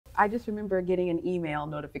I just remember getting an email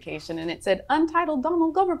notification and it said Untitled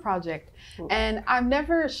Donald Glover Project. And I'm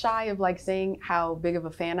never shy of like saying how big of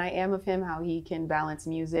a fan I am of him, how he can balance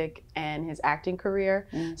music and his acting career.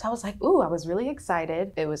 So I was like, ooh, I was really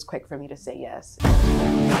excited. It was quick for me to say yes.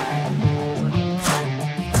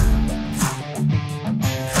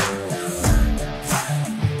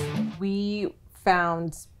 We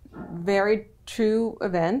found very true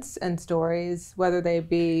events and stories, whether they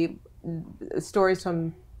be stories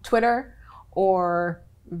from Twitter or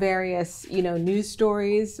various, news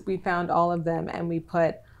stories. We found all of them and we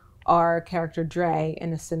put our character Dre in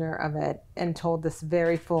the center of it and told this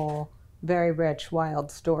very full, very rich, wild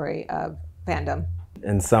story of fandom.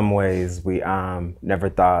 In some ways, we never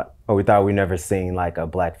thought, or we thought we never seen like a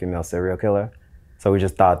Black female serial killer. So we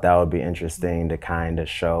just thought that would be interesting to kind of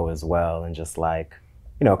show as well, and just like,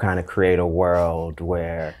 kind of create a world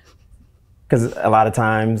where, because a lot of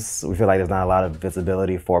times we feel like there's not a lot of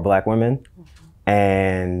visibility for Black women.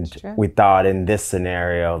 And we thought in this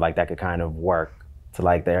scenario, like that could kind of work to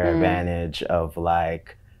like their advantage of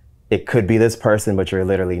like, it could be this person, but you're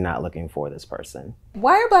literally not looking for this person.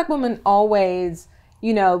 Why are Black women always,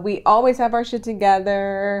 we always have our shit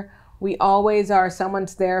together. We always are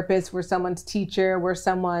someone's therapist, we're someone's teacher, we're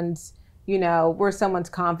someone's, we're someone's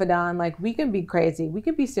confidant. Like, we can be crazy, we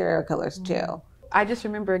can be serial killers too. I just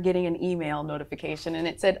remember getting an email notification and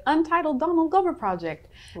it said Untitled Donald Glover Project.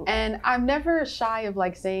 And I'm never shy of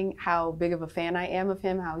like saying how big of a fan I am of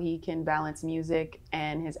him, how he can balance music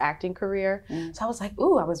and his acting career. So I was like,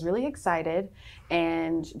 ooh, I was really excited.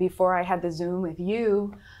 And before I had the Zoom with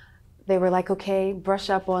you, they were like, okay, brush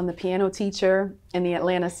up on the piano teacher in the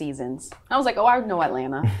Atlanta seasons. I was like, oh, I know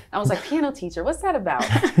Atlanta. I was like, piano teacher, what's that about?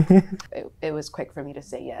 It was quick for me to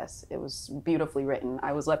say yes. It was beautifully written.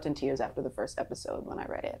 I was left in tears after the first episode when I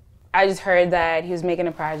read it. I just heard that he was making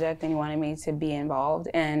a project and he wanted me to be involved,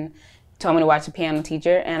 and told me to watch the piano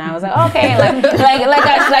teacher, and I was like, okay. Like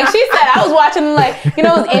she said, I was watching, it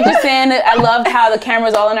was interesting. I loved how the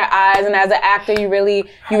camera's all in her eyes, and as an actor, you really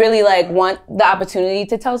like want the opportunity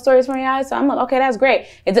to tell stories from your eyes. So I'm like, okay, that's great.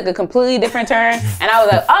 It took a completely different turn, and I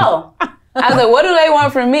was like, oh. I was like, what do they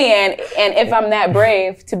want from me? And if I'm that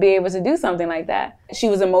brave to be able to do something like that. She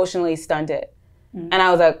was emotionally stunted. And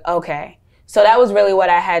I was like, okay. So that was really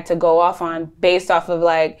what I had to go off on, based off of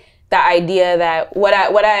like the idea that what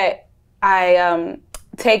I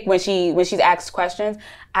take when she's asked questions,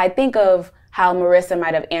 I think of how Marissa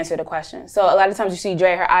might have answered a question. So a lot of times you see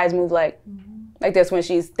Dre, her eyes move like this when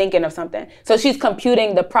she's thinking of something. So she's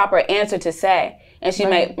computing the proper answer to say. And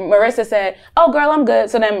Marissa said, oh girl, I'm good.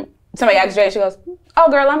 So then somebody asks Dre, she goes, oh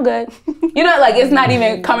girl, I'm good. It's not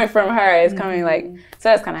even coming from her, it's coming so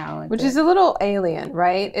that's kind of how I went. Which is a little alien,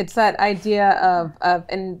 right? It's that idea of,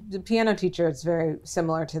 and the piano teacher, it's very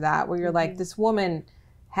similar to that, where you're like, this woman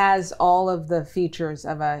has all of the features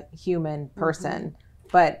of a human person,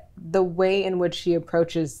 but the way in which she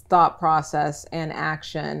approaches thought process and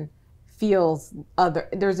action feels other.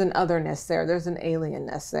 There's an otherness there. There's an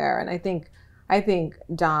alienness there. And I think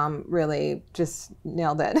Dom really just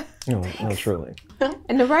nailed it. No, truly.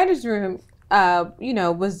 In the writer's room,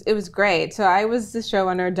 it was great. So I was the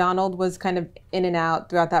showrunner. Donald was kind of in and out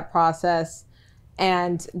throughout that process.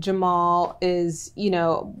 And Jamal is,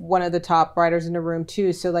 one of the top writers in the room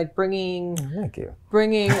too. So like bringing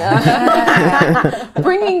Malia,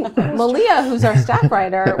 who's our staff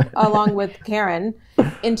writer, along with Karen,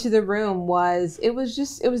 into the room was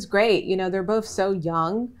great. They're both so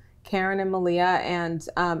young, Karen and Malia, and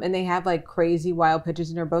they have like crazy wild pitches,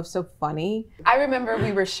 and they're both so funny. I remember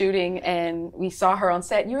we were shooting and we saw her on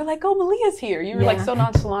set and you were like, oh, Malia's here. You were like so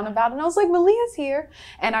nonchalant about it. And I was like, Malia's here.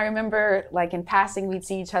 And I remember like in passing, we'd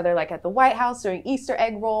see each other like at the White House during Easter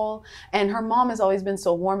egg roll. And her mom has always been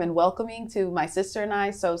so warm and welcoming to my sister and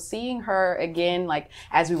I. So seeing her again, like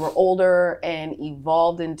as we were older and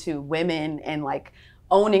evolved into women and like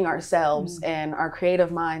owning ourselves and our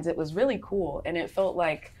creative minds, it was really cool. And it felt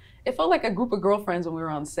like a group of girlfriends when we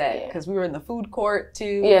were on set, because we were in the food court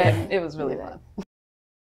too, and it was really fun.